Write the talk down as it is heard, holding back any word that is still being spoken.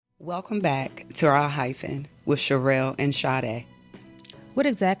Welcome back to our hyphen with Sherelle and Sade. What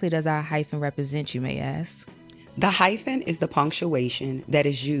exactly does our hyphen represent, you may ask? The hyphen is the punctuation that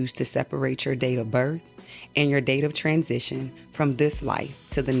is used to separate your date of birth and your date of transition from this life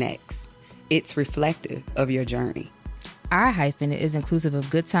to the next. It's reflective of your journey. Our hyphen is inclusive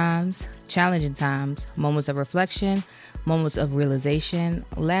of good times, challenging times, moments of reflection, moments of realization,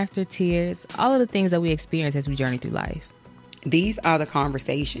 laughter, tears, all of the things that we experience as we journey through life. These are the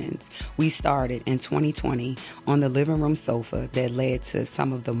conversations we started in 2020 on the living room sofa that led to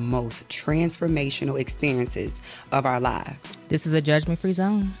some of the most transformational experiences of our lives. This is a judgment-free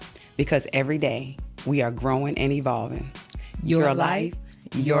zone. Because every day we are growing and evolving. Your life,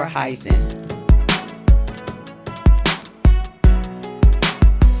 your hyphen.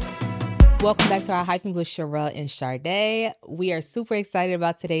 Welcome back to our hyphen with Sherelle and Sade. We are super excited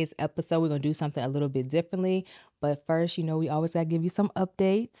about today's episode. We're going to do something a little bit differently. But first, we always got to give you some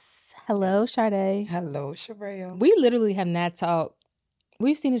updates. Hello, Sade. Hello, Sherelle. We literally have not talked.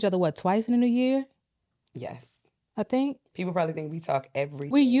 We've seen each other, twice in a new year? Yes. I think. People probably think we talk every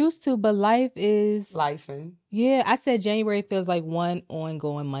day. We used to, but life is... Lifing. Yeah, I said January feels like one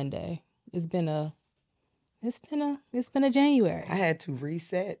ongoing Monday. It's been a January. I had to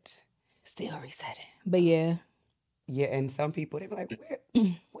reset. Still resetting. But yeah. Yeah, and some people, they be like,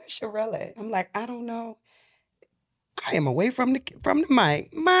 where's Sherelle at? I'm like, I don't know. I am away from the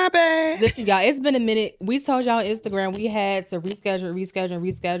mic. My bad. Listen, y'all, it's been a minute. We told y'all on Instagram we had to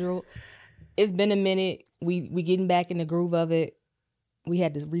reschedule. It's been a minute. We getting back in the groove of it. We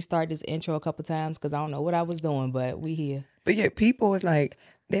had to restart this intro a couple times because I don't know what I was doing, but we here. But yeah, people is like,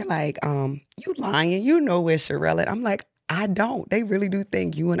 they're like, you lying. You know where Sherelle at. I'm like, I don't. They really do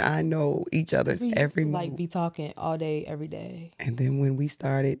think you and I know each other's every move. Like be talking all day, every day. And then when we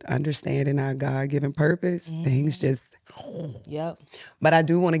started understanding our God-given purpose, things just... Yep. But I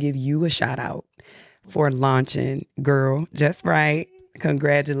do want to give you a shout out for launching Girl Just Right.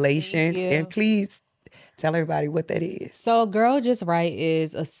 Congratulations. And please tell everybody what that is. So Girl Just Right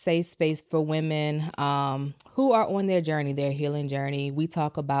is a safe space for women who are on their journey, their healing journey. We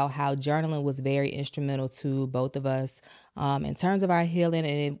talk about how journaling was very instrumental to both of us in terms of our healing.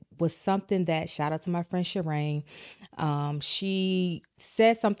 And it was something that, shout out to my friend Shireen, she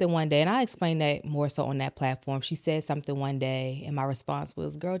said something one day, and I explained that more so on that platform. She said something one day, and my response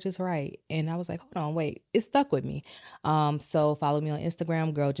was, Girl Just Right. And I was like, hold on, wait, it stuck with me. So follow me on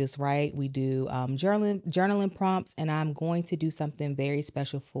Instagram, Girl Just Right. We do journaling prompts, and I'm going to do something very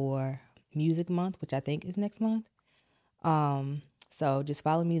special for Music Month, which I think is next month. So just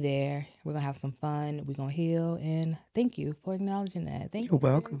follow me there. We're going to have some fun. We're going to heal, and thank you for acknowledging that. Thank you. You're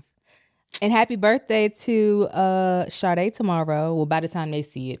welcome. And happy birthday to Sade tomorrow. Well, by the time they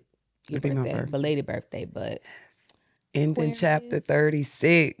see it, It'll be my birthday. Belated birthday, but ending chapter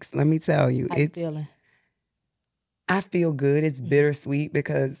 36. Let me tell you, how you feeling? I feel good. It's bittersweet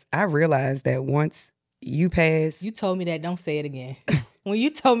because I realized that once you pass... You told me that. Don't say it again. When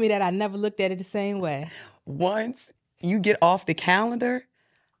you told me that, I never looked at it the same way. Once you get off the calendar,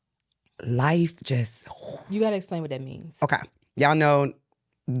 life just... You got to explain what that means. Okay. Y'all know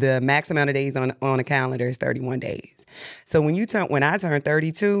the max amount of days on a calendar is 31 days. So when I turned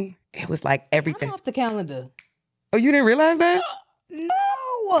 32, it was like everything. I'm off the calendar. Oh, you didn't realize that? No.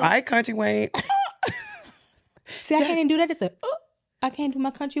 All right, Country Wayne. See, I can't even do that. It's I can't do my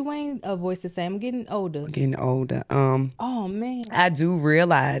Country Wayne voice the same. I'm getting older. Oh, man. I do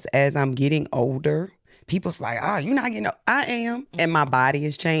realize as I'm getting older, people's like, oh, you're not getting old. I am. And my body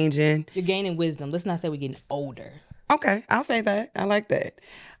is changing. You're gaining wisdom. Let's not say we're getting older. Okay, I'll say that. I like that.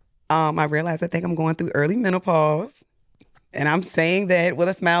 I realize I think I'm going through early menopause. And I'm saying that with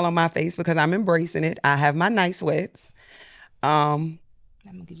a smile on my face because I'm embracing it. I have my night sweats. I'm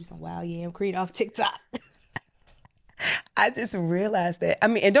going to get you some wild yam cream off TikTok. I just realized that. I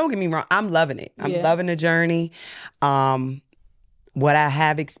mean, and don't get me wrong, I'm loving it. I'm loving the journey. What I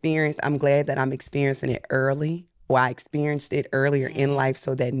have experienced, I'm glad that I'm experiencing it early. Or I experienced it earlier in life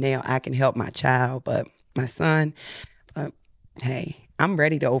so that now I can help my child, my son. But hey, I'm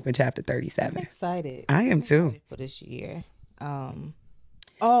ready to open chapter 37. I'm excited. I am too. For this year.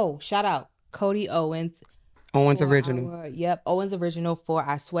 Shout out Cody Owens. Owens Original. Owens Original for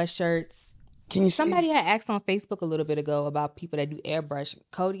our sweatshirts. Somebody had asked on Facebook a little bit ago about people that do airbrush.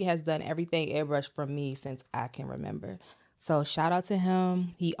 Cody has done everything airbrush for me since I can remember. So shout out to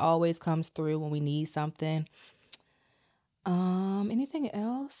him. He always comes through when we need something. Anything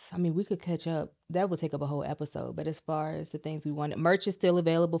else? I mean, we could catch up. That would take up a whole episode. But as far as the things we wanted, merch is still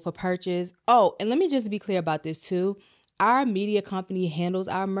available for purchase. Oh, and let me just be clear about this too. Our media company handles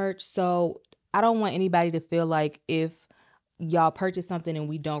our merch. So I don't want anybody to feel like if y'all purchase something and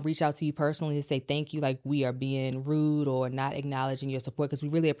we don't reach out to you personally to say thank you, like we are being rude or not acknowledging your support, because we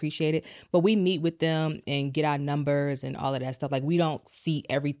really appreciate it. But we meet with them and get our numbers and all of that stuff. Like, we don't see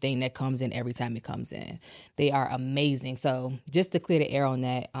everything that comes in every time it comes in. They are amazing. So just to clear the air on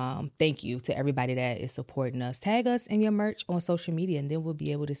that, thank you to everybody that is supporting us. Tag us in your merch on social media, and then we'll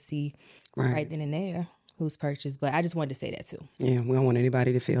be able to see right then and there who's purchased. But I just wanted to say that too. Yeah, we don't want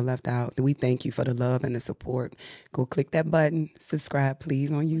anybody to feel left out. We thank you for the love and the support. Go click that button, subscribe,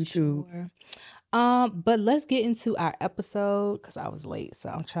 please, on YouTube. Sure. But let's get into our episode, because I was late, so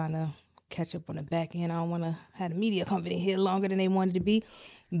I'm trying to catch up on the back end. I don't want to have the media company here longer than they wanted to be.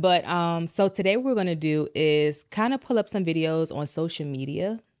 But so today what we're going to do is kind of pull up some videos on social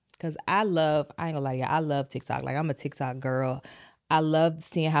media, because I ain't gonna lie to you, I love TikTok. Like, I'm a TikTok girl. I love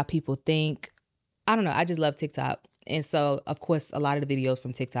seeing how people think. I don't know. I just love TikTok. And so, of course, a lot of the videos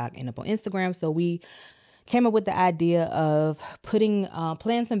from TikTok end up on Instagram. So we came up with the idea of playing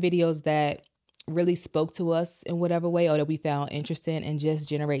some videos that really spoke to us in whatever way, or that we found interesting, and just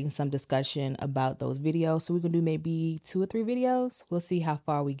generating some discussion about those videos. So we're going to do maybe 2 or 3 videos. We'll see how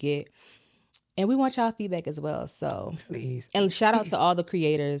far we get. And we want y'all feedback as well. So please. And shout out to all the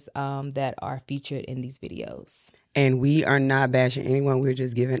creators that are featured in these videos. And we are not bashing anyone. We're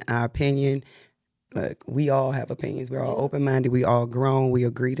just giving our opinion. Look, we all have opinions. We're all open-minded. We all grown. We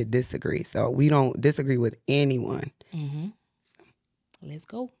agree to disagree. So we don't disagree with anyone. Mm-hmm. Let's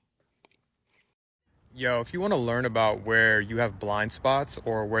go. Yo, if you want to learn about where you have blind spots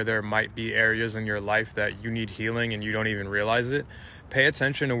or where there might be areas in your life that you need healing and you don't even realize it, pay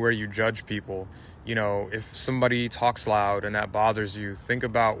attention to where you judge people. You know, if somebody talks loud and that bothers you, think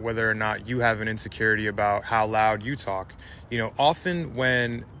about whether or not you have an insecurity about how loud you talk. You know, often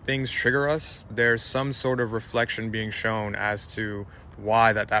when things trigger us, there's some sort of reflection being shown as to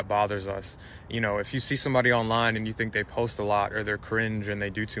why that bothers us. You know, if you see somebody online and you think they post a lot or they're cringe and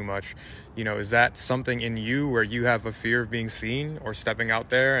they do too much, you know, is that something in you where you have a fear of being seen or stepping out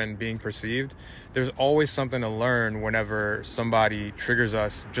there and being perceived? There's always something to learn whenever somebody triggers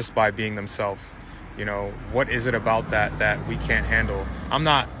us just by being themselves. You know, what is it about that we can't handle? I'm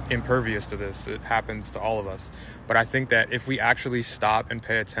not impervious to this. It happens to all of us. But I think that if we actually stop and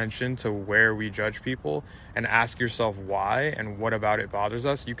pay attention to where we judge people and ask yourself why and what about it bothers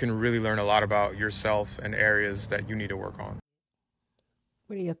us, you can really learn a lot about yourself and areas that you need to work on.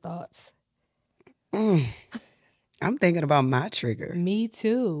 What are your thoughts? I'm thinking about my trigger. Me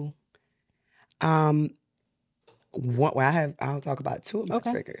too. I'll talk about 2 of my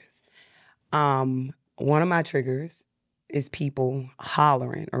triggers. One of my triggers is people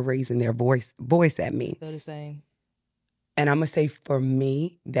hollering or raising their voice at me. Feel the same. And I'm gonna say, for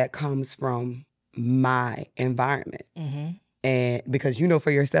me, that comes from my environment. Mm-hmm. And because you know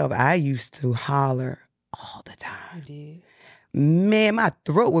for yourself, I used to holler all the time. You did. Man, my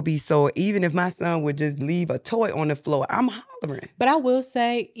throat would be sore. Even if my son would just leave a toy on the floor, I'm hollering. But I will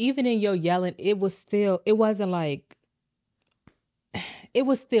say, even in your yelling, it was still mild.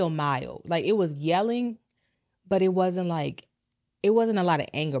 Like, it was yelling, but it wasn't a lot of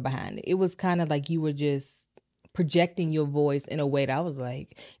anger behind it. It was kind of like you were just projecting your voice in a way that I was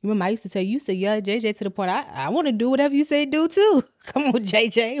like, you remember I used to tell you, to yell at JJ to the point, I want to do whatever you say do too. Come on,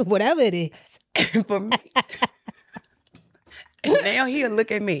 JJ, whatever it is. For me. And now he'll look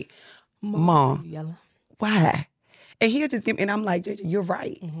at me, Mom, why? And he'll just give me, and I'm like, JJ, you're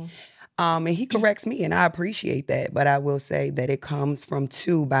right. Mm-hmm. And he corrects me, and I appreciate that. But I will say that it comes from,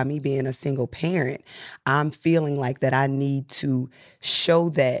 too, by me being a single parent, I'm feeling like that I need to show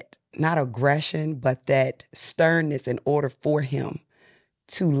that, not aggression, but that sternness in order for him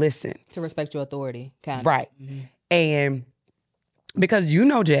to listen. To respect your authority, kind of. Right. Mm-hmm. And because you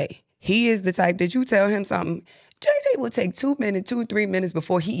know Jay, he is the type that you tell him something, JJ will take 2 minutes, 2-3 minutes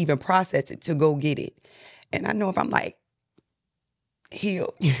before he even process it to go get it. And I know if I'm like,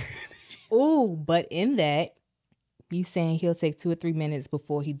 he'll... Ooh, but in that, you saying he'll take 2 or 3 minutes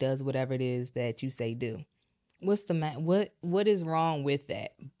before he does whatever it is that you say do. What's the what is wrong with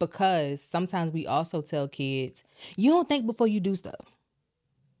that? Because sometimes we also tell kids, you don't think before you do stuff.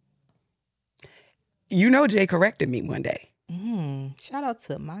 You know, Jay corrected me one day. Shout out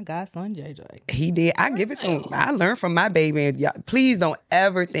to my godson, JJ. He did. I give it to him. I learned from my baby. And please don't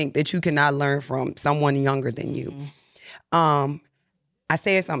ever think that you cannot learn from someone younger than you. I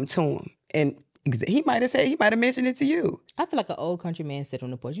said something to him, and he might have mentioned it to you. I feel like an old country man sitting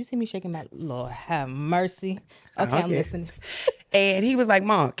on the porch. You see me shaking my, Lord have mercy. Okay, I'm listening. And he was like,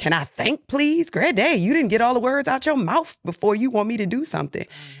 Mom, can I thank, please? Great day. You didn't get all the words out your mouth before you want me to do something.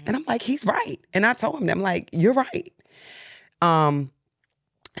 And I'm like, he's right. And I told him, I'm like, you're right.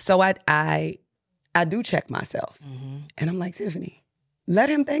 So I I do check myself. And I'm like, Tiffany, let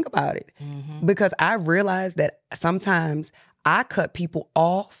him think about it. Because I realize that sometimes I cut people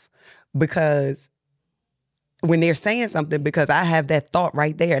off because when they're saying something, because I have that thought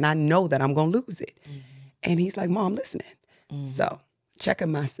right there and I know that I'm going to lose it. And he's like, Mom, I'm listening. So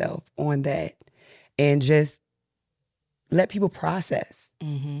checking myself on that and just let people process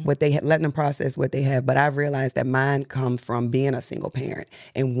what they letting them process what they have. But I realized that mine comes from being a single parent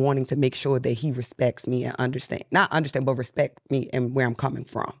and wanting to make sure that he respects me and not understand, but respect me and where I'm coming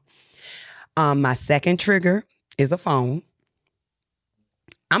from. My second trigger is a phone.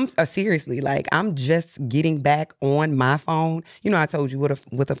 I'm seriously, like, I'm just getting back on my phone. You know, I told you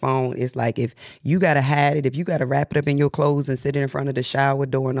with a phone, it's like if you got to hide it, if you got to wrap it up in your clothes and sit in front of the shower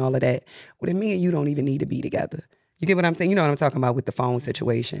door and all of that, well, then me and you don't even need to be together. You get what I'm saying? You know what I'm talking about with the phone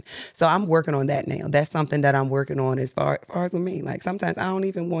situation. So I'm working on that now. That's something that I'm working on as far as with me. Like sometimes I don't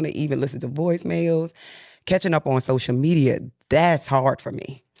even want to even listen to voicemails. Catching up on social media, that's hard for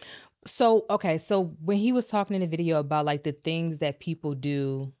me. So, okay. So when he was talking in the video about like the things that people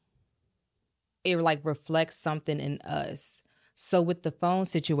do, it like reflects something in us. So with the phone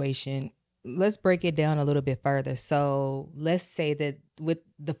situation, let's break it down a little bit further. So let's say that with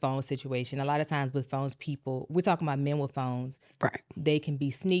the phone situation, a lot of times with phones, we're talking about men with phones. Right. They can be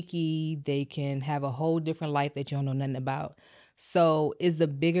sneaky. They can have a whole different life that you don't know nothing about. So is the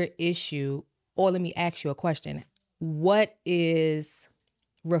bigger issue, or let me ask you a question. What is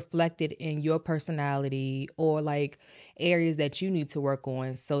reflected in your personality or like areas that you need to work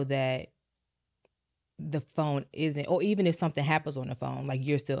on so that the phone isn't, or even if something happens on the phone, like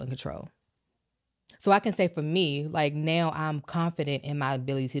you're still in control? So I can say for me, like now I'm confident in my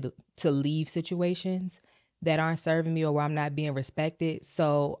ability to leave situations that aren't serving me or where I'm not being respected.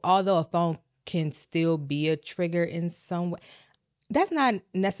 So although a phone can still be a trigger in some way, that's not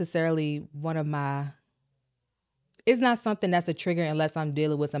necessarily it's not something that's a trigger unless I'm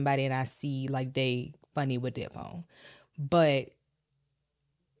dealing with somebody and I see like they funny with their phone. But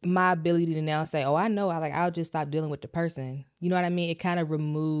my ability to now say, oh, I'll just stop dealing with the person. You know what I mean? It kind of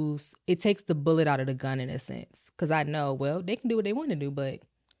it takes the bullet out of the gun in a sense. Because I know, well, they can do what they want to do, but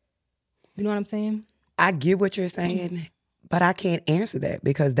you know what I'm saying? I get what you're saying, but I can't answer that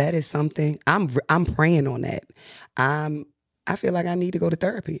because that is something I'm praying on that. I feel like I need to go to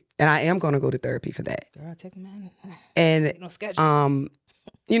therapy, and I am going to go to therapy for that. Girl, take a man. And no schedule.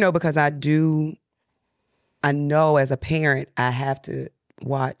 You know, because I know as a parent I have to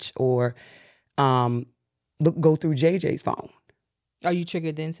watch or go through JJ's phone. Are you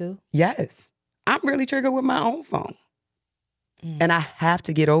triggered then too? Yes, I'm really triggered with my own phone. And I have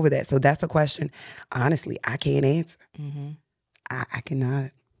to get over that. So that's a question, honestly, I can't answer. I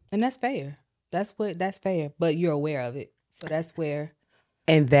cannot. And that's fair. That's fair. But you're aware of it. So that's where.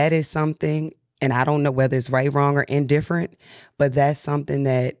 And that is something, and I don't know whether it's right, wrong, or indifferent, but that's something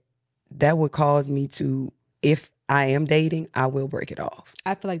that would cause me to, if I am dating, I will break it off.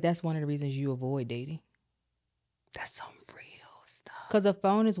 I feel like that's one of the reasons you avoid dating. That's some real stuff. Because a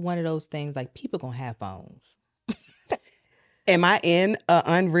phone is one of those things, like people gonna have phones. Am I in an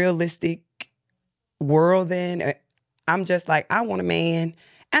unrealistic world then? I'm just like, I want a man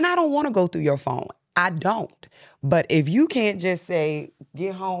and I don't want to go through your phone. I don't. But if you can't just say,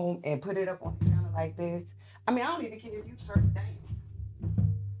 get home and put it up on the counter like this, I mean, I don't even care if you turn it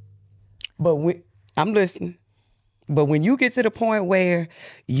down. But I'm listening. But when you get to the point where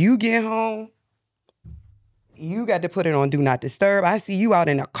you get home, you got to put it on Do Not Disturb. I see you out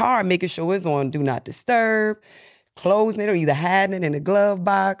in a car making sure it's on Do Not Disturb, closing it or either hiding it in the glove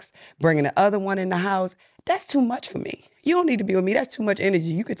box, bringing the other one in the house. That's too much for me. You don't need to be with me. That's too much energy.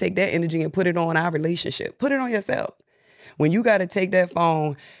 You could take that energy and put it on our relationship. Put it on yourself. When you got to take that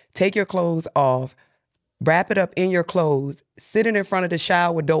phone, take your clothes off, wrap it up in your clothes, sitting in front of the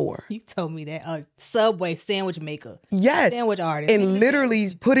shower door. You told me that. Subway sandwich maker. Yes. Sandwich artist. And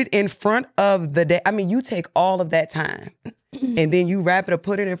literally put it in front of the day. I mean, you take all of that time and then you wrap it up,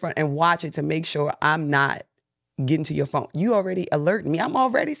 put it in front and watch it to make sure I'm not getting to your phone. You already alerting me. I'm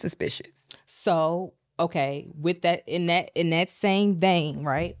already suspicious. So, okay, with that, in that same vein,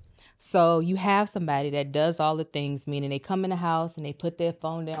 right? So you have somebody that does all the things, meaning they come in the house and they put their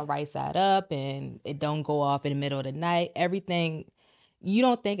phone down right side up and it don't go off in the middle of the night. Everything. You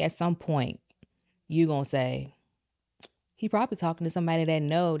don't think at some point you gonna say, he probably talking to somebody that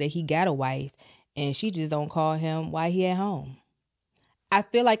know that he got a wife and she just don't call him while he at home. I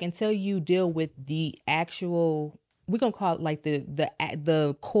feel like until you deal with the actual, we're gonna call it like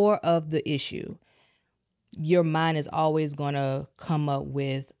the core of the issue, your mind is always gonna come up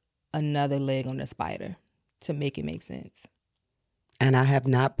with another leg on the spider to make it make sense. And I have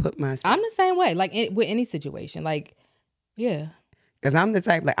not put myself. I'm the same way, like with any situation. Like, yeah. Because I'm the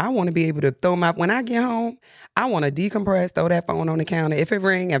type, like, I want to be able to when I get home, I want to decompress, throw that phone on the counter. If it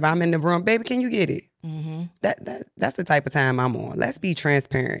ring, if I'm in the room, baby, can you get it? Mm-hmm. That's the type of time I'm on. Let's be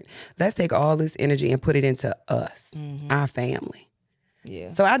transparent. Let's take all this energy and put it into us, our family.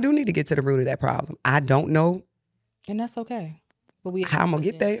 Yeah. So I do need to get to the root of that problem. I don't know. And that's okay. But how I'm going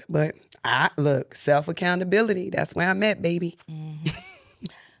to get there. But look, self-accountability. That's where I'm at, baby. Mm-hmm.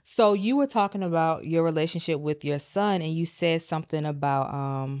 So you were talking about your relationship with your son, and you said something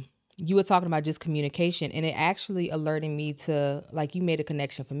about you were talking about just communication, and it actually alerted me to, like, you made a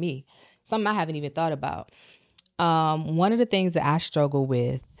connection for me, something I haven't even thought about. One of the things that I struggle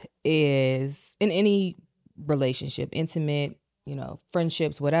with is in any relationship, intimate,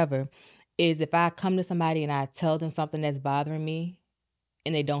 friendships, whatever, is if I come to somebody and I tell them something that's bothering me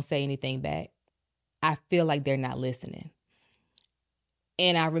and they don't say anything back, I feel like they're not listening.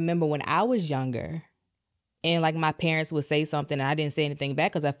 And I remember when I was younger and like my parents would say something and I didn't say anything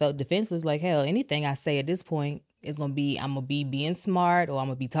back because I felt defenseless. Like, hell, anything I say at this point is I'm going to be being smart, or I'm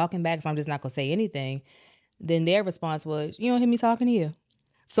going to be talking back, so I'm just not going to say anything. Then their response was, you don't hear me talking to you.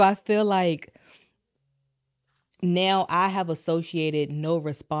 So I feel like now I have associated no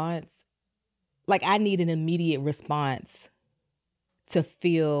response. Like, I need an immediate response to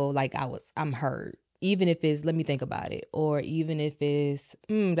feel like I'm heard. Even if it's, let me think about it. Or even if it's,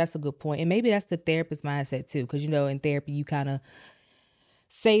 that's a good point. And maybe that's the therapist mindset too. Because, in therapy, you kind of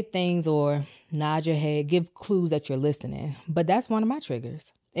say things or nod your head, give clues that you're listening. But that's one of my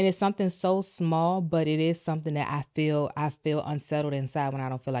triggers. And it's something so small, but it is something that I feel unsettled inside when I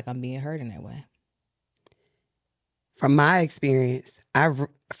don't feel like I'm being heard in that way. From my experience, I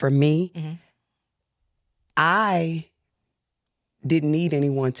didn't need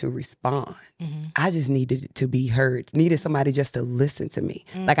anyone to respond. Mm-hmm. I just needed to be heard. Needed somebody just to listen to me.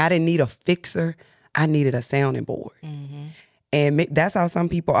 Mm-hmm. Like, I didn't need a fixer. I needed a sounding board. Mm-hmm. And that's how some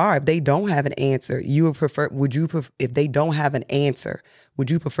people are. If they don't have an answer, if they don't have an answer, would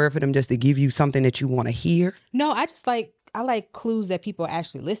you prefer for them just to give you something that you want to hear? No, I like clues that people are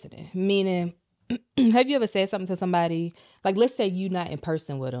actually listening. Meaning, have you ever said something to somebody, like, let's say you're not in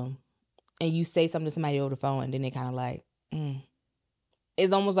person with them and you say something to somebody over the phone and then they kind of like,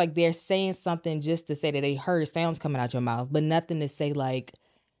 It's almost like they're saying something just to say that they heard sounds coming out your mouth, but nothing to say like,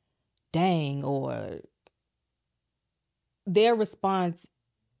 dang, or their response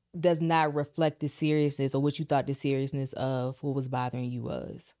does not reflect the seriousness or what you thought the seriousness of what was bothering you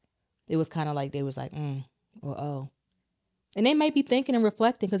was. It was kind of like they was like, or oh. And they might be thinking and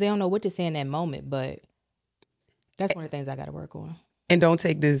reflecting because they don't know what to say in that moment, but that's one of the things I got to work on. And don't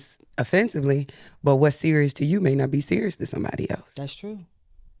take this offensively, but what's serious to you may not be serious to somebody else. That's true.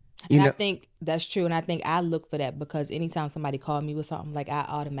 And I think that's true. And I think I look for that because anytime somebody called me with something, like, I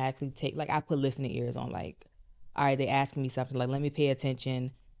automatically I put listening ears on, like, all right, they asking me something, like, let me pay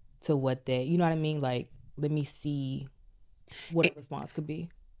attention to what you know what I mean? Like, let me see what a response could be.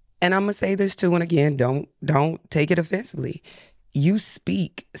 And I'm going to say this too, and again, don't take it offensively. You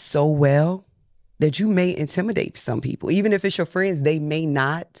speak so well that you may intimidate some people. Even if it's your friends, they may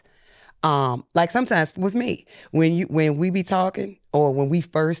not. Like sometimes with me, when we be talking or when we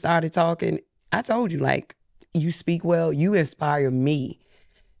first started talking, I told you, like, you speak well, you inspire me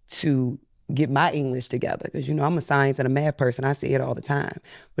to get my English together. Because, I'm a science and a math person. I say it all the time.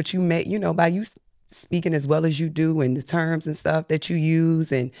 But by you speaking as well as you do and the terms and stuff that you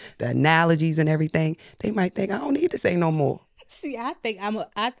use and the analogies and everything, they might think I don't need to say no more. See, I think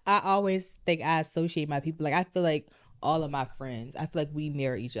I always think I associate my people. Like, I feel like all of my friends, I feel like we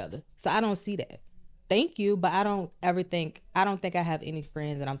mirror each other. So I don't see that. Thank you, but I don't think I have any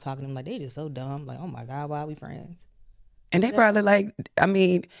friends that I'm talking to them like, they just so dumb. Like, oh my God, why are we friends? And they probably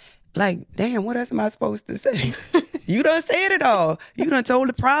damn, what else am I supposed to say? You done said it all. You done told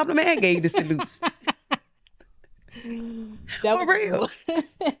the problem and gave the solution. For real.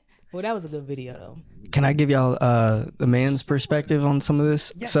 Well, that was a good video though. Can I give y'all the man's perspective on some of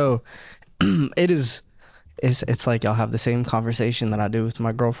this? Yeah. So it's like y'all have the same conversation that I do with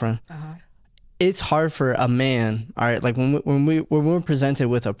my girlfriend. Uh-huh. It's hard for a man, all right, like when we're presented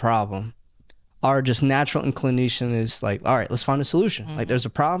with a problem, our just natural inclination is like, all right, let's find a solution. Mm-hmm. Like, there's a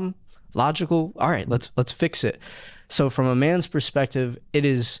problem, logical, all right, let's fix it. So from a man's perspective, it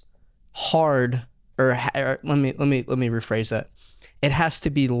is hard, or let me rephrase that. It has to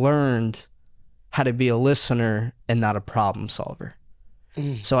be learned how to be a listener and not a problem solver.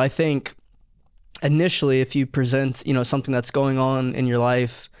 So I think initially, if you present, something that's going on in your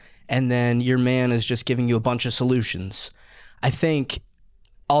life, and then your man is just giving you a bunch of solutions, I think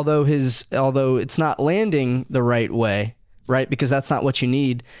although it's not landing the right way, right? Because that's not what you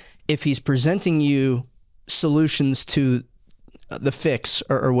need. If he's presenting you solutions to the fix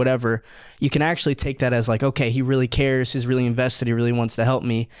or whatever, you can actually take that as like, okay, he really cares, he's really invested, he really wants to help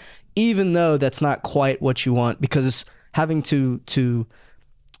me, even though that's not quite what you want, because having to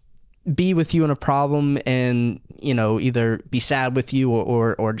be with you in a problem and, you know, either be sad with you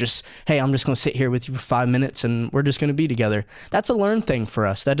or just, hey, I'm just going to sit here with you for 5 minutes and we're just going to be together. That's a learned thing for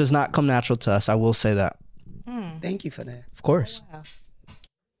us. That does not come natural to us. I will say that. Thank you for that. Of course. Oh, wow.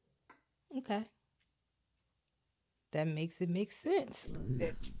 Okay. That makes it make sense.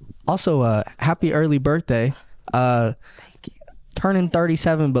 Also, happy early birthday. Thank you. Turning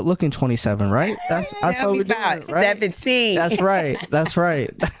 37, but looking 27, right? That's what we're doing, right? 17. That's right. That's right.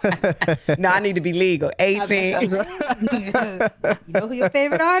 No, I need to be legal. 18. You know who your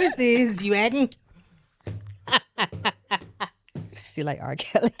favorite artist is. You acting. Feel like R.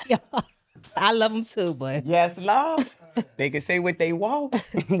 Kelly. I love him too, but Yes, Lord. They can say what they want.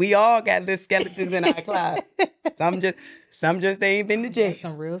 We all got little skeletons in our closet. Some just ain't been to jail. that's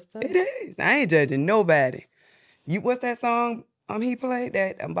some real stuff. It is. I ain't judging nobody. What's that song he played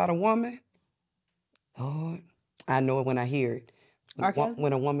that about a woman? Lord, I know it when I hear it. R. Kelly?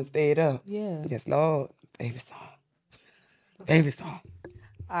 When a woman's fed up. Yeah. Yes, Lord. Favorite song. Favorite song.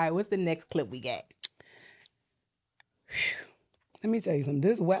 All right, what's the next clip we got? Let me tell you something.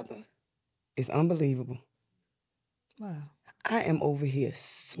 This weather is unbelievable. Wow. I am over here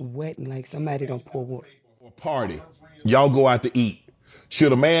sweating like somebody done pour water. A party, y'all go out to eat.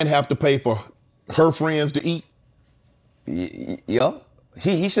 Should a man have to pay for her friends to eat? Yeah,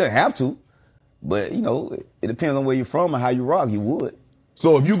 he shouldn't have to, but you know, it depends on where you're from and how you rock. You would.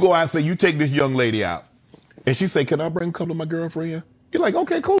 So if you go out and say you take this young lady out, and she say, "Can I bring a couple of my girlfriends?" You're like,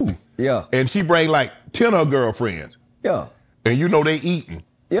 "Okay, cool." Yeah. And she bring like 10 of her girlfriends, Yeah. and you know they eating.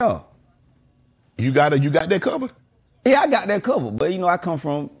 Yeah. You got that covered. Yeah, I got that covered, but you know, I come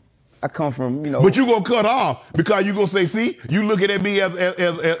from, you know. But you gonna cut off because you gonna say, "See, you looking at me as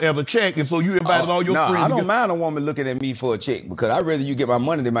a check," and so you invited all your friends. I don't mind a woman looking at me for a check because I'd rather you get my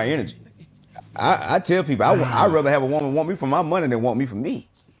money than my energy. I tell people I'd rather have a woman want me for my money than want me for me.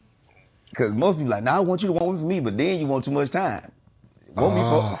 Because most people like, "Nah, I want you to want me for me," but then you want too much time.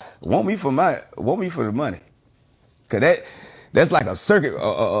 Want me for the money. Cause that's like a circuit,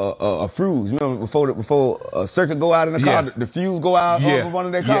 a fuse. You know, before a circuit go out in the car, the fuse go out over one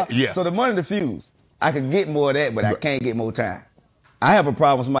of their car. Yeah. So the money, the fuse. I could get more of that, but I can't get more time. I have a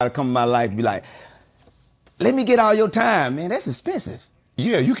problem with somebody come in my life and be like, "Let me get all your time, man. That's expensive."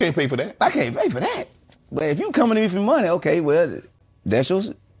 Yeah, you can't pay for that. I can't pay for that. But if you coming to me for money, okay, well, that's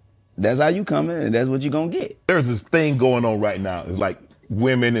how you coming, and that's what you gonna get. There's this thing going on right now. It's like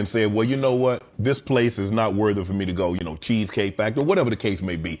women and saying, "Well, you know what? This place is not worthy for me to go. You know, Cheesecake Factory, whatever the case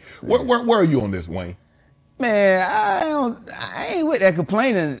may be." Where are you on this, Wayne? Man, I ain't with that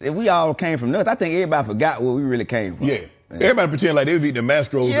complaining that we all came from nothing. I think everybody forgot where we really came from. Yeah. Everybody pretend like they was eating the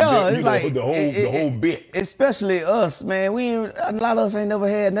Mastros, the whole bit. Especially us, man. A lot of us ain't never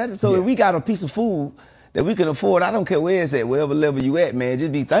had nothing. So if we got a piece of food that we can afford, I don't care where it's at, wherever level you at, man,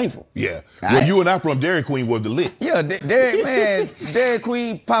 just be thankful. Yeah. Well, you and I from Dairy Queen was the lit. Yeah, Dairy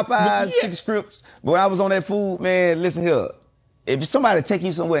Queen, Popeyes, Chicken Strips. But when I was on that food, man, listen here. If somebody take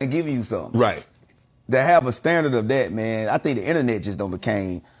you somewhere and give you something, right, to have a standard of that, man, I think the internet just don't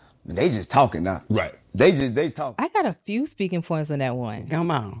became. They just talking now. Right. They just talking. I got a few speaking points on that one. Come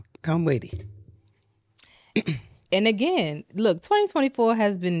on. Come with it. And again, look, 2024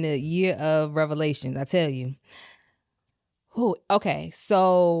 has been the year of revelations, I tell you. Okay,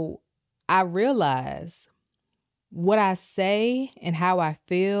 so I realize what I say and how I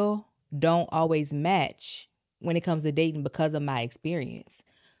feel don't always match when it comes to dating because of my experience.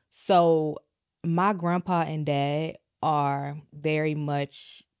 So my grandpa and dad are very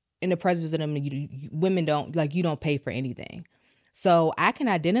much in the presence of them. Women don't, like, you don't pay for anything. So I can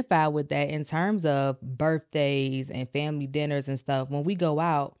identify with that in terms of birthdays and family dinners and stuff. When we go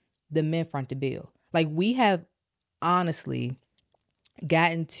out, the men front the bill. Like, we have honestly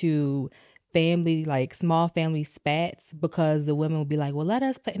gotten to family, like small family spats because the women would be like, "Well, let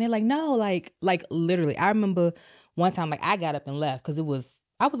us pay." And they're like, "No," like literally. I remember one time, like, I got up and left because I was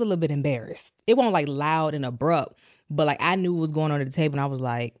a little bit embarrassed. It wasn't like loud and abrupt, but like I knew what was going on at the table and I was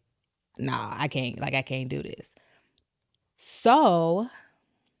like, "Nah, I can't do this." So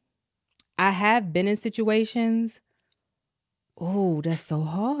I have been in situations. Oh, that's so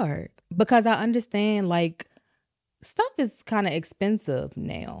hard because I understand, like, stuff is kind of expensive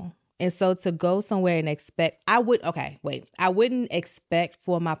now. And so to go somewhere and expect, I wouldn't expect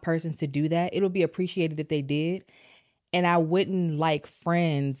for my person to do that. It would be appreciated if they did. And I wouldn't like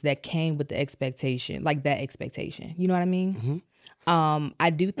friends that came with the expectation, like that expectation. You know what I mean? I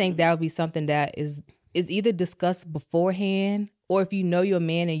do think that would be something that is either discussed beforehand, or if you know your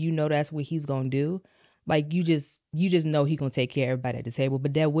man and you know that's what he's gonna do, like you just know he gonna take care of everybody at the table.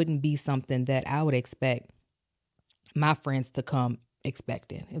 But that wouldn't be something that I would expect my friends to come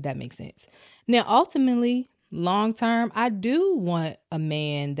expecting, if that makes sense. Now, ultimately, long term, I do want a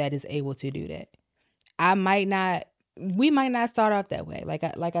man that is able to do that. We might not start off that way.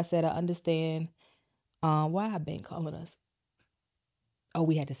 Like I said, I understand why I've been calling us. Oh,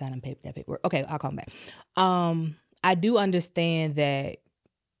 we had to sign that paper. Okay, I'll call him back. I do understand that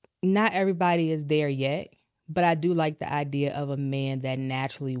not everybody is there yet, but I do like the idea of a man that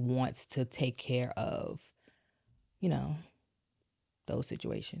naturally wants to take care of, those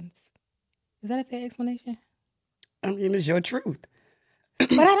situations. Is that a fair explanation? I mean, it's your truth.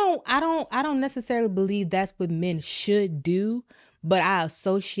 But I don't necessarily believe that's what men should do, but I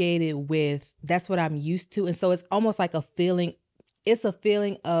associate it with that's what I'm used to. And so it's almost like a feeling. It's a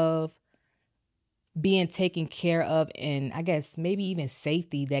feeling of being taken care of, and I guess maybe even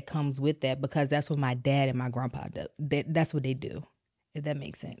safety that comes with that, because that's what my dad and my grandpa do. That's what they do, if that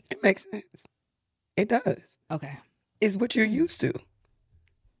makes sense. It makes sense. It does. Okay. It's what you're used to.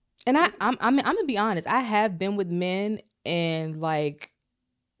 And I'm gonna be honest. I have been with men and like,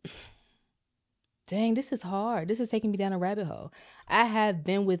 dang, this is hard. This is taking me down a rabbit hole. I have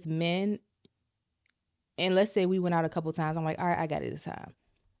been with men, and let's say we went out a couple times. I'm like, all right, I got it this time.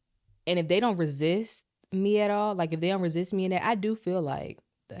 And if they don't resist me at all, like if they don't resist me in that, I do feel like,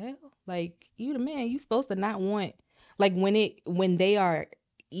 the hell? Like, you the man, you supposed to not want, like when they are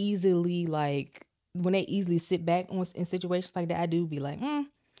easily like, when they easily sit back in situations like that, I do be like,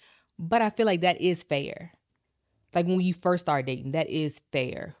 But I feel like that is fair. Like when you first start dating, that is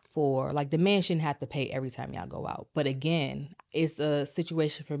fair for, like, the man shouldn't have to pay every time y'all go out. But again, it's a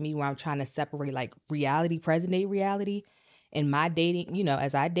situation for me where I'm trying to separate like reality, present day reality, and my dating,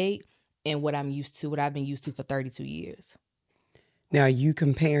 as I date, and what I'm used to, what I've been used to for 32 years. Now, are you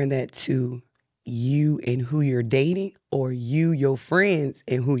comparing that to you and who you're dating, or you, your friends,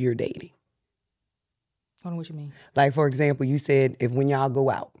 and who you're dating? I don't know what you mean. Like, for example, you said when y'all go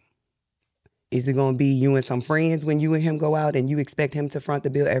out, is it going to be you and some friends when you and him go out and you expect him to front the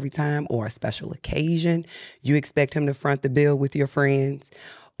bill every time, or a special occasion you expect him to front the bill with your friends?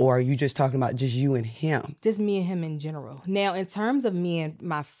 Or are you just talking about just you and him? Just me and him in general. Now, in terms of me and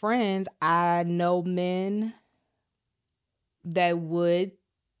my friends, I know men that would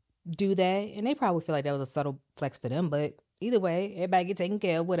do that, and they probably feel like that was a subtle flex for them, but either way, everybody get taken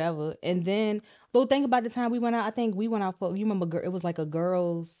care of, whatever. And then, little thing about the time we went out, I think we went out for, you remember, it was like a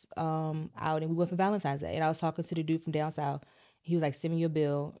girls outing. We went for Valentine's Day, and I was talking to the dude from down south. He was like, send me your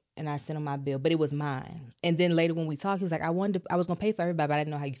bill, and I sent him my bill, but it was mine. And then later when we talked, he was like, I was gonna pay for everybody, but I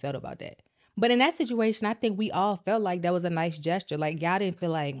didn't know how you felt about that. But in that situation, I think we all felt like that was a nice gesture. Like, y'all didn't feel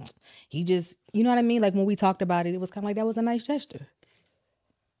like he just, you know what I mean? Like when we talked about it, it was kind of like that was a nice gesture.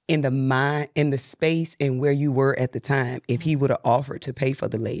 In the space and where you were at the time, if he would have offered to pay for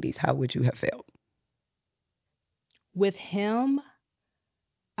the ladies, how would you have felt? With him,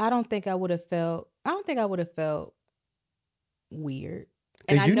 I don't think I would have felt weird.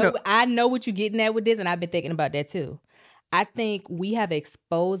 And I know what you're getting at with this, and I've been thinking about that too. I think we have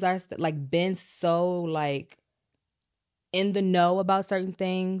exposed been so like in the know about certain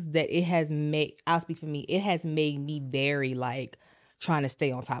things that it has made, I'll speak for me, it has made me very like trying to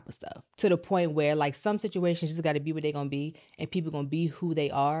stay on top of stuff, to the point where like some situations just got to be what they're going to be, and people going to be who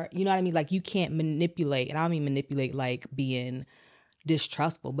they are. You know what I mean? Like you can't manipulate, and I don't mean manipulate like being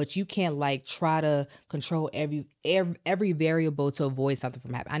distrustful, but you can't like try to control every variable to avoid something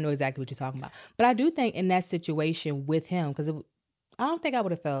from happening. I know exactly what you're talking about. But I do think in that situation with him, because I don't think I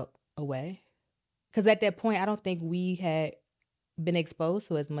would have felt away. Because at that point, I don't think we had been exposed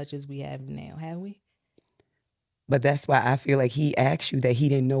to as much as we have now, have we? But that's why I feel like he asked you that he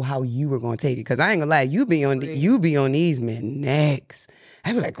didn't know how you were going to take it. Because I ain't gonna lie, you be on these men necks.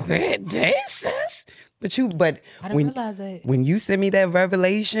 I be like, what, sis? But I didn't realize that. When you sent me that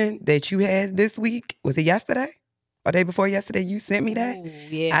revelation that you had this week, was it yesterday? Or day before yesterday, you sent me that? Ooh,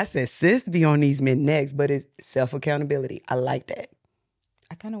 yeah. I said, sis be on these men necks, but it's self-accountability. I like that.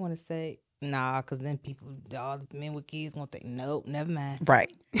 I kind of want to say, nah, because then all the men with kids gonna think, nope, never mind.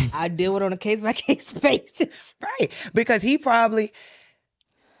 Right. I deal with it on a case-by-case basis. Right. Because he probably,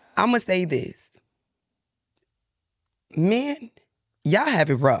 I'm going to say this. Men, y'all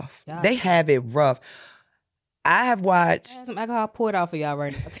have it rough. They have it rough. I have watched. I have some alcohol poured out for y'all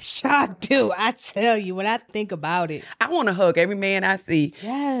right now. Y'all do. I tell you, when I think about it. I want to hug every man I see.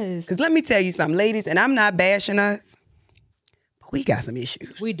 Yes. Because let me tell you something, ladies, and I'm not bashing us. we got some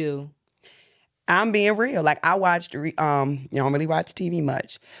issues. We do. I'm being real. Like I watched, you don't really watch TV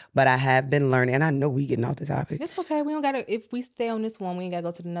much, but I have been learning, and I know we getting off the topic. It's okay. We don't gotta, if we stay on this one, we ain't gotta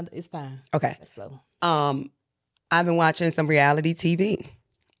go to another. It's fine. Okay. I've been watching some reality TV,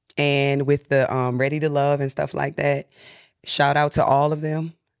 and with the Ready to Love and stuff like that, shout out to all of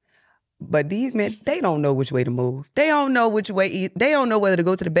them. But these men, they don't know which way to move. They don't know which way, they don't know whether to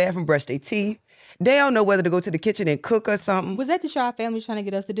go to the bathroom, brush their teeth. They don't know whether to go to the kitchen and cook or something. Was that the show our family's trying to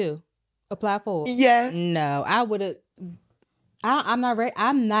get us to do? Apply for? Yes. No, I would have. I'm not ready.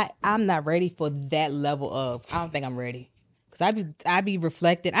 I'm not ready for that level of. I don't think I'm ready. Cause I be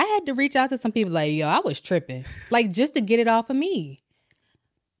reflecting. I had to reach out to some people like, yo, I was tripping, like just to get it off of me.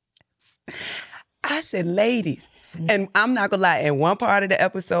 I said, ladies, and I'm not gonna lie. In one part of the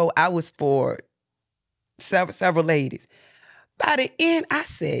episode, I was for several ladies. By the end, I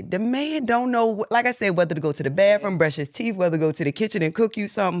said, the man don't know, like I said, whether to go to the bathroom, brush his teeth, whether to go to the kitchen and cook you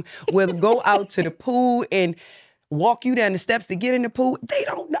something, whether go out to the pool and walk you down the steps to get in the pool. They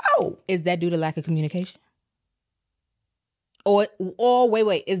don't know. Is that due to lack of communication? Or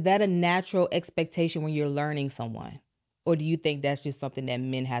wait, is that a natural expectation when you're learning someone? Or do you think that's just something that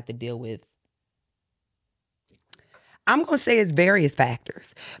men have to deal with? I'm going to say it's various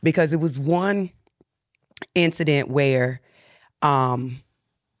factors because it was one incident where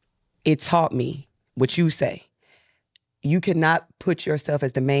it taught me what you say. You cannot put yourself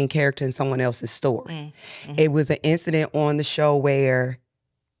as the main character in someone else's story. Mm-hmm. It was an incident on the show where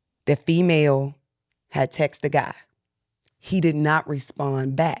the female had texted the guy. He did not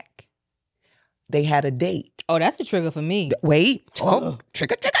respond back. They had a date. Oh, that's a trigger for me. Wait. Oh,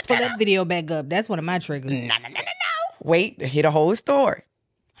 trigger. Pull that video back up. That's one of my triggers. No. Wait, hit a whole story.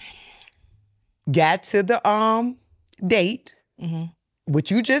 Got to the date. Mm-hmm. What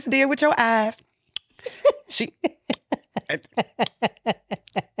you just did with your eyes. She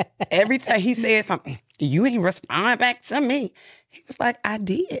every time he said something, you ain't respond back to me. He was like, I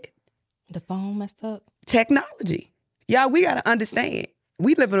did. The phone messed up. Technology. Y'all, we gotta understand.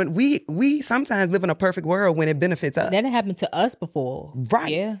 We sometimes live in a perfect world when it benefits us. That happened to us before.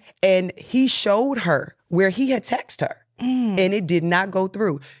 Right. Yeah. And he showed her where he had texted her. And it did not go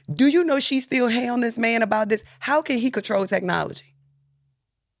through. Do you know she's still hailing this man about this? How can he control technology?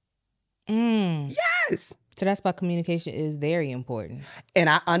 Yes. So that's why communication is very important. And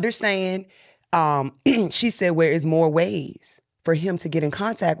I understand. She said, where is more ways for him to get in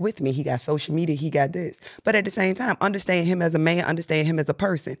contact with me? He got social media, he got this. But at the same time, understand him as a man, understand him as a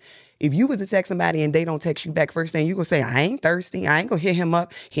person. If you was to text somebody and they don't text you back, first thing you gonna say, I ain't thirsty. I ain't gonna hit him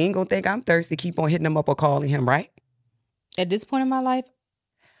up. He ain't gonna think I'm thirsty. Keep on hitting him up or calling him, right? At this point in my life,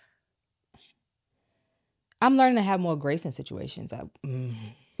 I'm learning to have more grace in situations.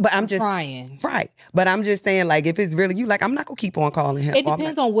 But I'm just trying. Right. But I'm just saying, like, if it's really you, like, I'm not going to keep on calling him. It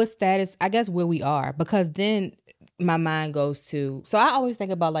depends on what status, I guess, where we are. Because then my mind goes to, so I always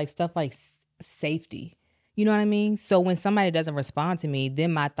think about, like, stuff like safety. You know what I mean? So when somebody doesn't respond to me,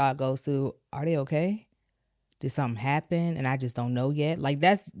 then my thought goes to, are they okay? Did something happen and I just don't know yet? Like,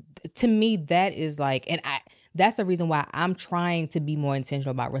 that's, to me, that is like, that's the reason why I'm trying to be more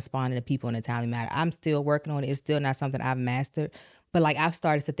intentional about responding to people in a timely manner. I'm still working on it. It's still not something I've mastered. But like I've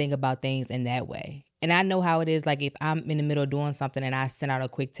started to think about things in that way. And I know how it is. Like if I'm in the middle of doing something and I send out a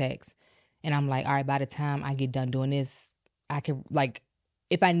quick text and I'm like, all right, by the time I get done doing this, I can like,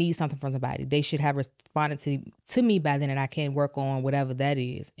 if I need something from somebody, they should have responded to me by then and I can work on whatever that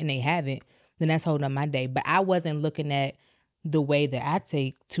is. And they haven't, then that's holding up my day. But I wasn't looking at the way that I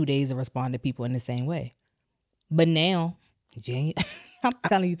take 2 days to respond to people in the same way. But now, I'm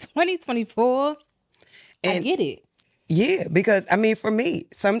telling you, 2024, I get it. Yeah, because, I mean, for me,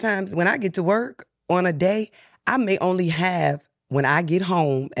 sometimes when I get to work on a day, I may only have, when I get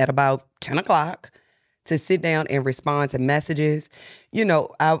home at about 10 o'clock, to sit down and respond to messages. You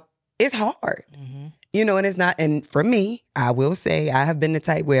know, it's hard. Mm-hmm. You know, and it's not, and for me, I will say, I have been the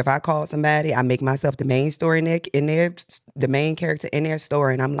type where if I call somebody, I make myself the main story the main character in their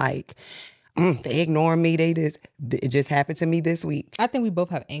story, and I'm like, they ignore me. It just happened to me this week. I think we both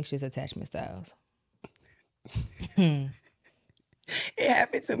have anxious attachment styles. It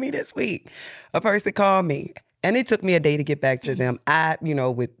happened to me this week. A person called me and it took me a day to get back to them.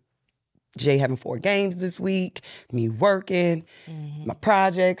 With Jay having 4 games this week, me working, my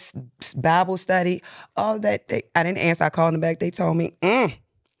projects, Bible study, all that. I didn't answer. I called them back. They told me,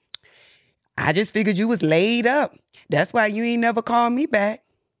 I just figured you was laid up. That's why you ain't never called me back.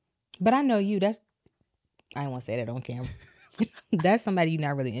 But I know you. I don't want to say that on camera. That's somebody you're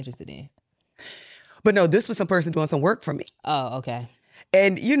not really interested in. But no, this was some person doing some work for me. Oh, okay.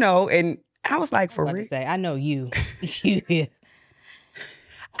 And, and I was like, for real? I know you. You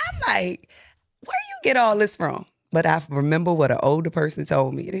I'm like, where you get all this from? But I remember what an older person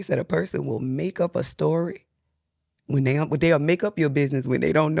told me. They said a person will make up a story when they'll make up your business when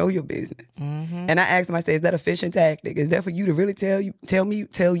they don't know your business. Mm-hmm. And I asked them, I said, is that a fishing tactic? Is that for you to really tell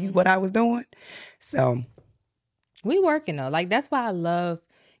you what I was doing? So we working though. Like, that's why I love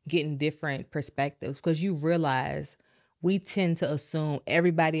getting different perspectives, because you realize we tend to assume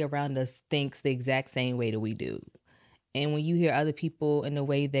everybody around us thinks the exact same way that we do. And when you hear other people and the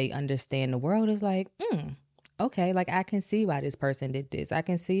way they understand the world, is like, okay, like I can see why this person did this. I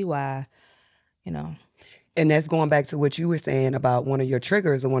can see why, you know. And that's going back to what you were saying about one of your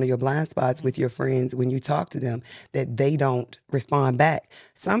triggers or one of your blind spots with your friends when you talk to them, that they don't respond back.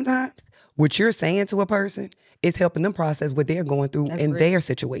 Sometimes what you're saying to a person is helping them process what they're going through in their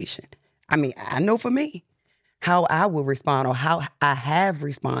situation. I mean, I know for me how I will respond or how I have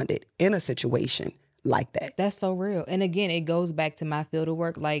responded in a situation like that. That's so real. And again, it goes back to my field of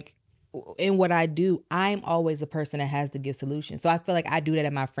work. Like, in what I do, I'm always the person that has to give solutions. So I feel like I do that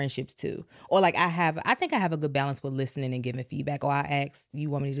in my friendships too. Or like I think I have a good balance with listening and giving feedback. Or I ask, you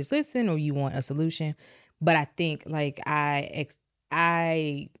want me to just listen or you want a solution? But I think like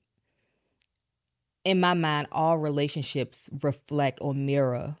I in my mind, all relationships reflect or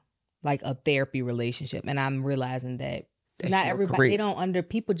mirror like a therapy relationship. And I'm realizing that not everybody,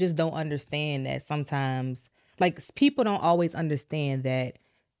 people just don't understand that sometimes, like, people don't always understand that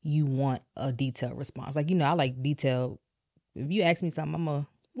you want a detailed response. Like, I like detailed. If you ask me something,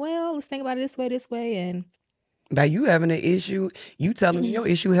 let's think about it this way. And by you having an issue, you telling them your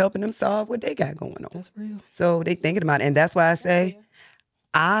issue, helping them solve what they got going on. That's real. So they thinking about it. And that's why I say,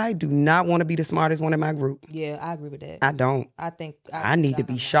 I do not want to be the smartest one in my group. Yeah, I agree with that. I don't. I think I need to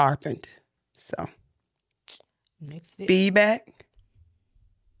be sharpened. So next feedback.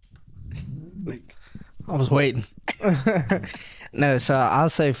 I was waiting. No, so I'll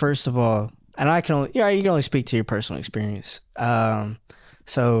say first of all, and you can only speak to your personal experience.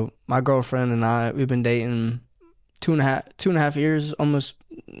 So my girlfriend and I, we've been dating 2.5 years, almost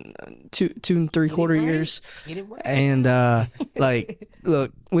 2.75 years. And like,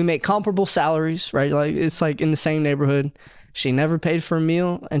 look, we make comparable salaries, right? Like, it's like in the same neighborhood. She never paid for a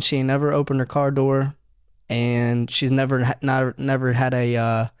meal, and she never opened her car door, and she's never had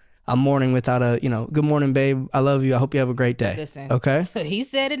a morning without a, good morning, babe. I love you. I hope you have a great day. Listen, okay. He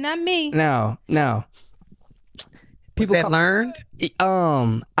said it, not me. Now, people that learned.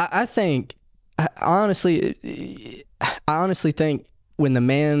 I think, I honestly think when the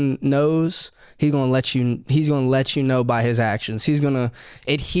man knows, he's gonna let you know by his actions. He's gonna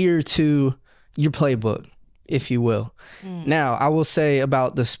adhere to your playbook, if you will. Now, I will say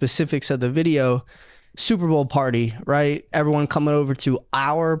about the specifics of the video. Super Bowl party, right? Everyone coming over to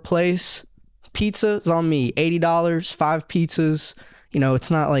our place. Pizza's on me. $80, 5 pizzas.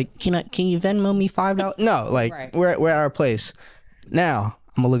 It's not like, can you Venmo me $5? No, like, right. We're at our place. Now,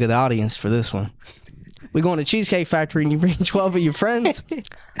 I'm gonna look at the audience for this one. We going to Cheesecake Factory and you bring 12 of your friends.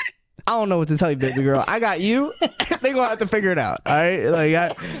 I don't know what to tell you, baby girl. I got you. They gonna have to figure it out. All right,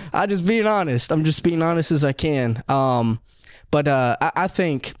 like I just being honest. I'm just being honest as I can. But I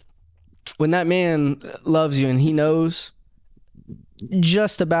think when that man loves you and he knows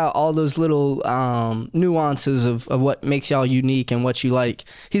just about all those little nuances of what makes y'all unique and what you like,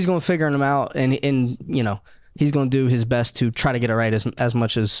 he's gonna figure them out, and he's gonna do his best to try to get it right as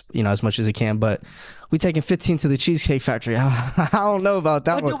much as he can. But we taking 15 to the Cheesecake Factory. I don't know about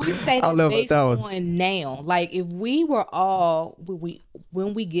that one. I don't know about that one. Now, like, if we were all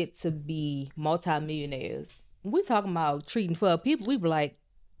when we get to be multimillionaires, we talking about treating 12 people, we be like,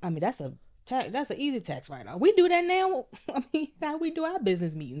 I mean, that's an easy tax write-off. We do that now. I mean, how we do our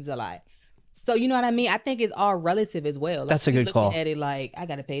business meetings a lot. So, you know what I mean? I think it's all relative as well. Like, that's a good call. At it like, I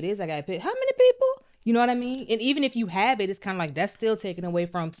got to pay this, I got to pay. How many people? You know what I mean? And even if you have it, it's kind of like that's still taken away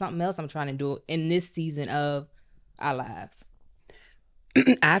from something else I'm trying to do in this season of our lives.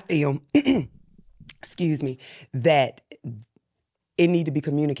 I feel, excuse me, that it need to be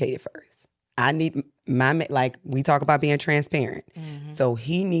communicated first. I need like we talk about being transparent. Mm-hmm. So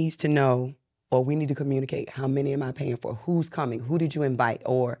he needs to know, or we need to communicate, how many am I paying for? Who's coming? Who did you invite?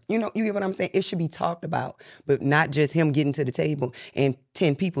 Or, you get what I'm saying? It should be talked about, but not just him getting to the table and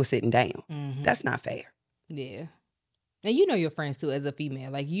 10 people sitting down. Mm-hmm. That's not fair. Yeah. And you know your friends too, as a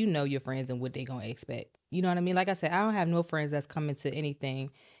female. Like, your friends and what they gonna expect. You know what I mean? Like I said, I don't have no friends that's coming to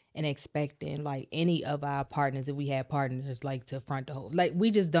anything and expecting like any of our partners, if we had partners, like to front the whole. Like,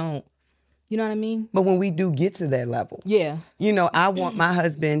 we just don't. You know what I mean? But when we do get to that level, yeah. I want my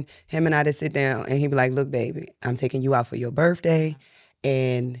husband, him and I to sit down and he'd be like, look, baby, I'm taking you out for your birthday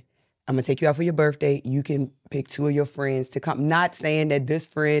and I'm gonna take you out for your birthday. You can pick 2 of your friends to come. Not saying that this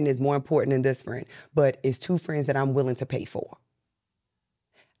friend is more important than this friend, but it's 2 friends that I'm willing to pay for.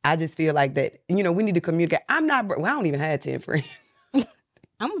 I just feel like that, we need to communicate. I don't even have 10 friends. I'm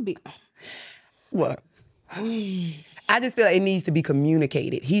gonna be. What? I just feel like it needs to be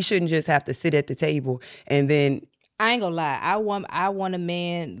communicated. He shouldn't just have to sit at the table and then. I ain't gonna lie. I want a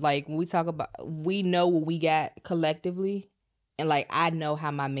man, like, when we talk about, we know what we got collectively, and like, I know how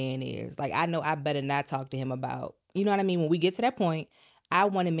my man is. Like, I know I better not talk to him about, you know what I mean? When we get to that point, I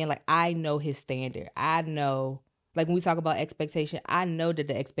want a man, like, I know his standard. I know, like, when we talk about expectation, I know that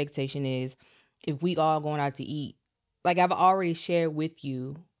the expectation is, if we all going out to eat, like, I've already shared with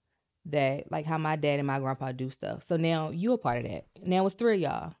you that, like, how my dad and my grandpa do stuff. So now you're a part of that. Now it's 3 of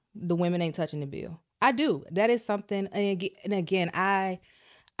y'all. The women ain't touching the bill. I do. That is something. And again, I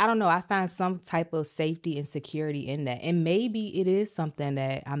don't know. I find some type of safety and security in that. And maybe it is something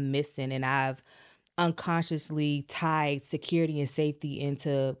that I'm missing, and I've unconsciously tied security and safety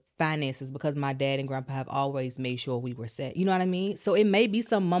into finances because my dad and grandpa have always made sure we were set. You know what I mean? So it may be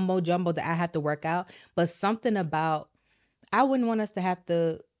some mumbo jumbo that I have to work out, but something about, I wouldn't want us to have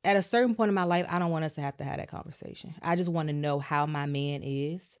to, at a certain point in my life, I don't want us to have that conversation. I just want to know how my man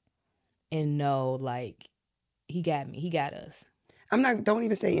is and know, like, he got me, he got us. Don't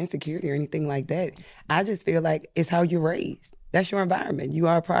even say insecurity or anything like that. I just feel like it's how you're raised. That's your environment. You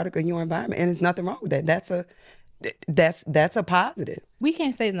are a product of your environment, and there's nothing wrong with that. That's a positive. We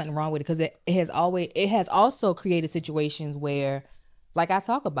can't say there's nothing wrong with it because it has also created situations where, like I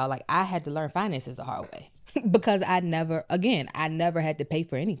talk about, like, I had to learn finances the hard way because I never had to pay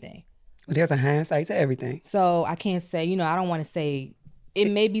for anything. Well, there's a hindsight to everything. So I can't say, I don't want to say. It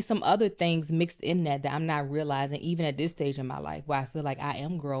may be some other things mixed in that I'm not realizing, even at this stage in my life where I feel like I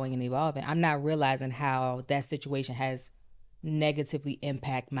am growing and evolving. I'm not realizing how that situation has negatively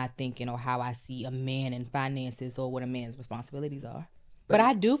impacted my thinking or how I see a man and finances or what a man's responsibilities are. But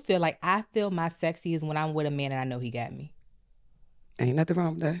I do feel like I feel my sexiest when I'm with a man and I know he got me. Ain't nothing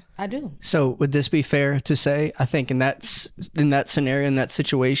wrong with that. I do. So would this be fair to say? I think in that scenario, in that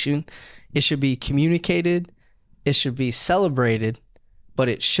situation, it should be communicated, it should be celebrated, but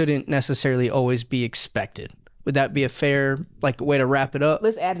it shouldn't necessarily always be expected. Would that be a fair way to wrap it up?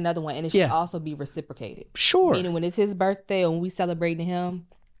 Let's add another one, and it should also be reciprocated. Sure. Meaning when it's his birthday and we celebrating him,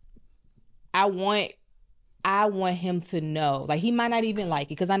 I want him to know. Like, he might not even like it,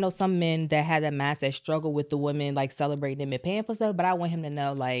 because I know some men that have that mindset struggle with the women like celebrating them and paying for stuff. But I want him to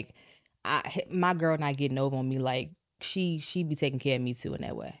know, like, my girl not getting over on me. Like, she be taking care of me too in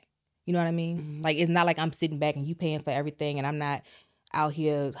that way. You know what I mean? Mm-hmm. Like, it's not like I'm sitting back and you paying for everything and I'm not out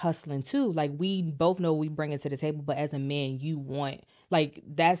here hustling too. Like, we both know we bring it to the table, but as a man, you want, like,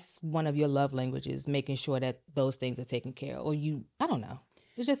 that's one of your love languages, making sure that those things are taken care of. Or I don't know.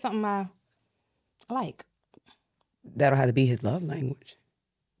 It's just something I like. That'll have to be his love language.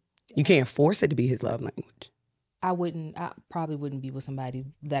 You can't force it to be his love language. I probably wouldn't be with somebody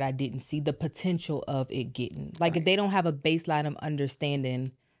that I didn't see the potential of it getting. Like, if they don't have a baseline of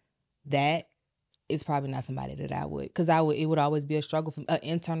understanding that, it's probably not somebody that I would, because it would always be a struggle, an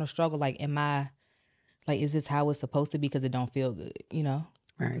internal struggle. Like, is this how it's supposed to be? Because it don't feel good,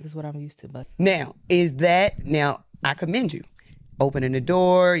 Right. This is what I'm used to. But now, I commend you. Opening the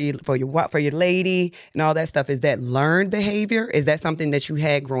door for your lady and all that stuff. Is that learned behavior? Is that something that you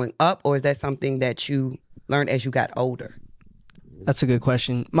had growing up, or is that something that you learned as you got older? That's a good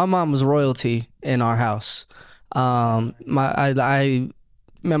question. My mom was royalty in our house. My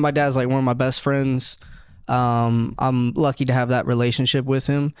dad's like one of my best friends. I'm lucky to have that relationship with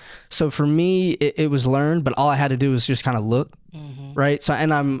him. So for me, it was learned, but all I had to do was just kind of look, right? So,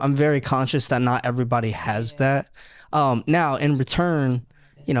 and I'm very conscious that not everybody has that. Now in return,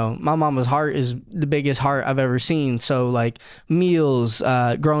 my mama's heart is the biggest heart I've ever seen. So like meals,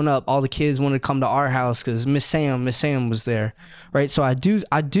 growing up, all the kids wanted to come to our house because Miss Sam was there, right? So I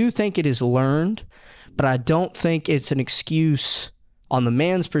do think it is learned, but I don't think it's an excuse on the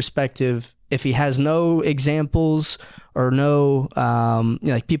man's perspective if he has no examples or no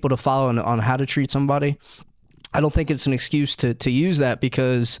people to follow on how to treat somebody. I don't think it's an excuse to use that,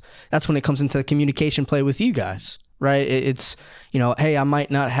 because that's when it comes into the communication play with you guys, right? It's, hey, I might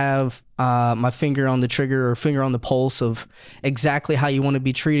not have my finger on the trigger or finger on the pulse of exactly how you want to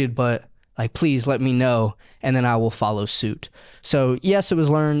be treated, but like, please let me know, and then I will follow suit. So yes, it was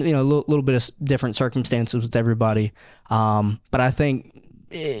learned, a little bit of different circumstances with everybody. But I think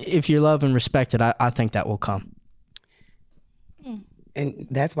if you're loved and respected, I think that will come. And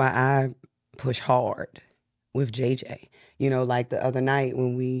that's why I push hard with JJ. Like the other night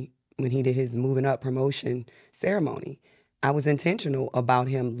when he did his moving up promotion ceremony, I was intentional about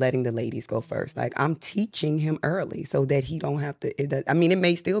him letting the ladies go first. Like, I'm teaching him early so that he don't have to. I mean, it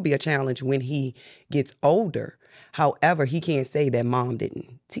may still be a challenge when he gets older. However, he can't say that mom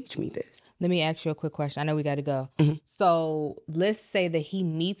didn't teach me this. Let me ask you a quick question. I know we got to go. Mm-hmm. So let's say that he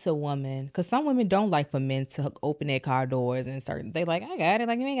meets a woman, because some women don't like for men to open their car doors and certain. They like, I got it.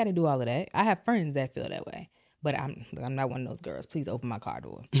 Like, you ain't got to do all of that. I have friends that feel that way, but I'm not one of those girls. Please open my car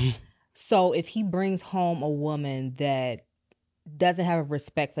door. Mm-hmm. So if he brings home a woman that doesn't have a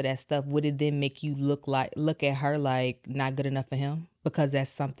respect for that stuff, would it then make you look at her like not good enough for him because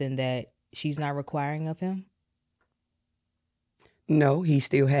that's something that she's not requiring of him? No, he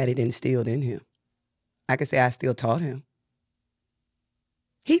still had it instilled in him. I could say I still taught him.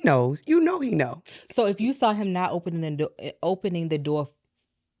 He knows. You know he knows. So if you saw him not opening the door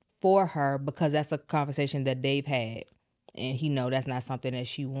for her because that's a conversation that they've had and he know that's not something that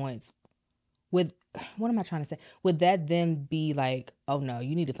she wants, what am I trying to say? Would that then be like, oh no,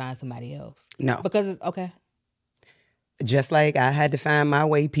 you need to find somebody else? No. Because it's okay. Just like I had to find my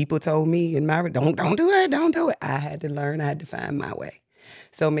way, people told me in my don't do it. I had to learn. I had to find my way.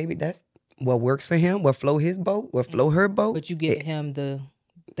 So maybe that's what works for him. What float his boat. What float her boat. But you give him the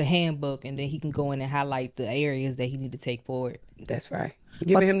handbook, and then he can go in and highlight the areas that he need to take forward. That's right.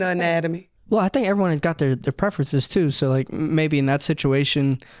 Giving him the anatomy. Well, I think everyone has got their preferences too. So like maybe in that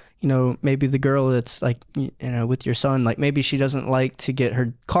situation, you know, maybe the girl that's like, you know, with your son, like maybe she doesn't like to get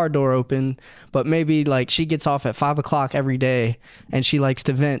her car door open, but maybe like she gets off at 5 o'clock every day and she likes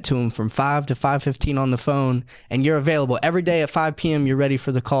to vent to him from 5 to 5:15 on the phone, and you're available every day at 5 p.m. You're ready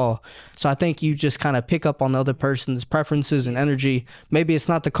for the call. So I think you just kind of pick up on the other person's preferences and energy. Maybe it's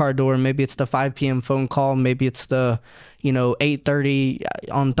not the car door, maybe it's the 5 p.m. phone call, maybe it's the, you know, 8:30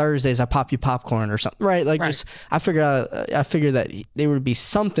 on Thursdays I pop you popcorn or something, right? Like, just I figure that there would be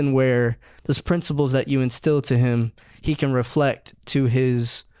something where those principles that you instill to him, he can reflect to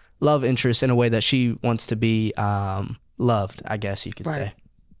his love interest in a way that she wants to be loved, I guess you could say.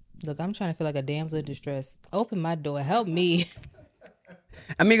 Look, I'm trying to feel like a damsel in distress. Open my door, help me.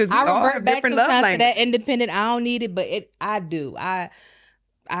 I mean, because we all have different love languages. That independent, I don't need it, but I do. I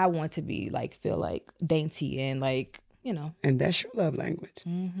want to be like, feel like dainty and like, you know. And that's your love language.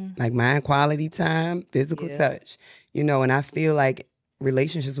 Mm-hmm. Like mine, quality time, physical touch. You know, and I feel like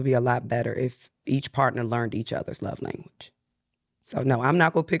relationships would be a lot better if each partner learned each other's love language. So no, I'm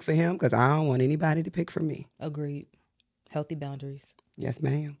not going to pick for him because I don't want anybody to pick for me. Agreed. Healthy boundaries. Yes,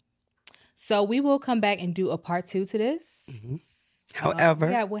 ma'am. So we will come back and do a part 2 to this. Mm-hmm.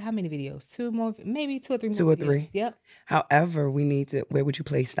 However. Well, how many videos? 2 more, maybe 2 or 3 more. 2 or videos. 3. Yep. However, we need to, where would you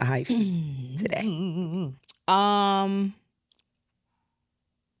place the hyphen today?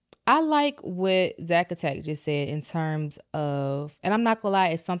 I like what Zach Attack just said in terms of, and I'm not gonna lie,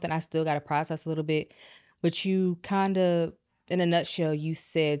 it's something I still got to process a little bit, but you kind of, in a nutshell, you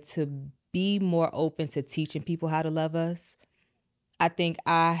said to be more open to teaching people how to love us. I think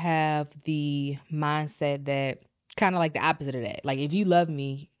I have the mindset that kind of like the opposite of that. Like, if you love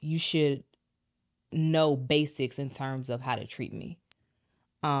me, you should know basics in terms of how to treat me.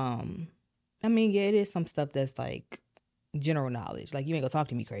 I mean, yeah, it is some stuff that's like general knowledge. Like, you ain't gonna talk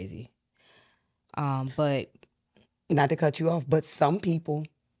to me crazy. But not to cut you off, but some people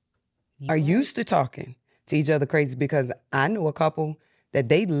are used to talking to each other crazy, because I know a couple that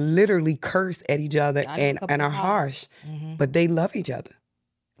they literally curse at each other and are harsh, but they love each other.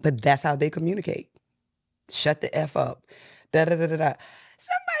 But that's how they communicate. Shut the F up. Da-da-da-da-da.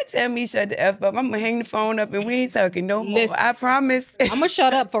 Somebody tell me shut the F up. I'm going to hang the phone up and we ain't talking no more. Listen, I promise. I'm going to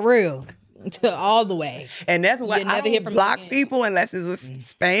shut up for real. All the way. And that's why I don't block people unless it's a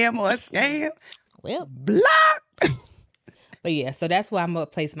spam or a scam. Well, block. But yeah, so that's why I'm gonna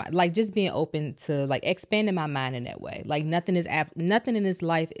place my, like, just being open to like expanding my mind in that way. Like, nothing in this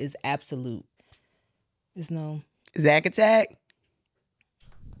life is absolute. There's no Zach Attack.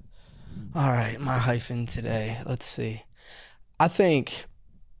 All right, my hyphen today. Let's see. I think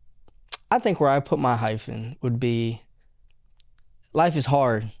where I put my hyphen would be, life is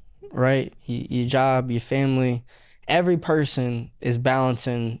hard, right? Your job, your family, every person is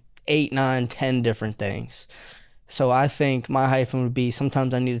balancing 8, 9, 10 different things. So I think my hyphen would be,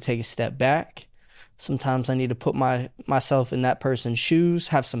 sometimes I need to take a step back. Sometimes I need to put myself in that person's shoes,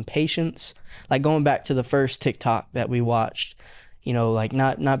 have some patience. Like going back to the first TikTok that we watched, you know, like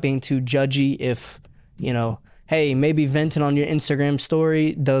not being too judgy if, you know, hey, maybe venting on your Instagram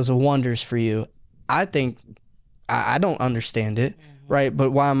story does wonders for you. I think I don't understand it, right?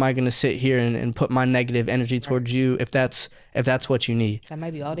 But why am I going to sit here and put my negative energy towards you if that's what you need? That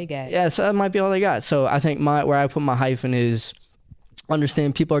might be all they got. Yeah, so that might be all they got. So I think where I put my hyphen is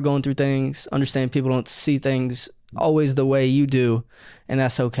understand people are going through things, understand people don't see things always the way you do, and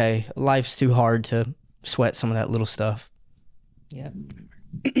that's okay. Life's too hard to sweat some of that little stuff. Yep.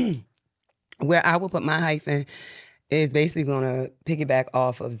 Where I will put my hyphen is basically going to piggyback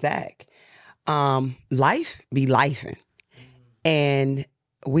off of Zach. Life be lifing. And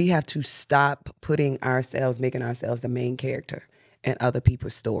we have to stop making ourselves the main character in other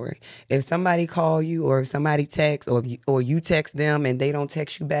people's story. If somebody call you or if somebody texts or you text them and they don't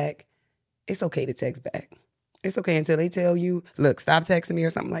text you back, it's okay to text back. It's okay until they tell you, look, stop texting me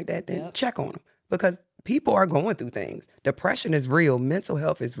or something like that, then check on them. Because people are going through things. Depression is real. Mental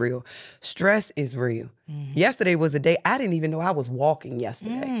health is real. Stress is real. Yesterday was a day I didn't even know I was walking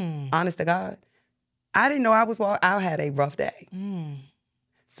yesterday. Honest to God. I didn't know I was walking. I had a rough day.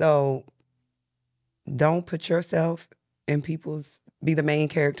 So don't put yourself be the main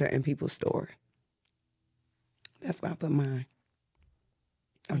character in people's story. That's why I put mine.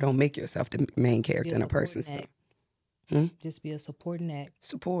 Or don't make yourself the main character in a person's story. Just be a supporting act.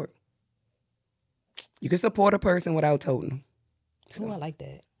 Support. You can support a person without toting them. So, I like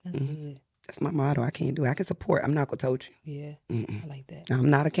that. That's good. That's my motto. I can't do it. I can support. I'm not going to tote you. Yeah, I like that. I'm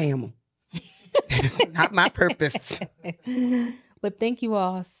not a camel. It's not my purpose. But thank you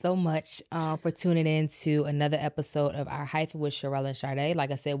all so much for tuning in to another episode of our Hyphen with Sherelle and Sade.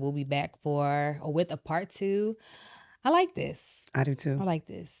 Like I said, we'll be back with a part 2. I like this. I do too. I like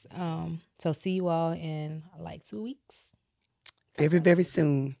this. So see you all in like 2 weeks. Very, very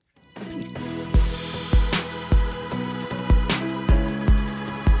soon. Peace.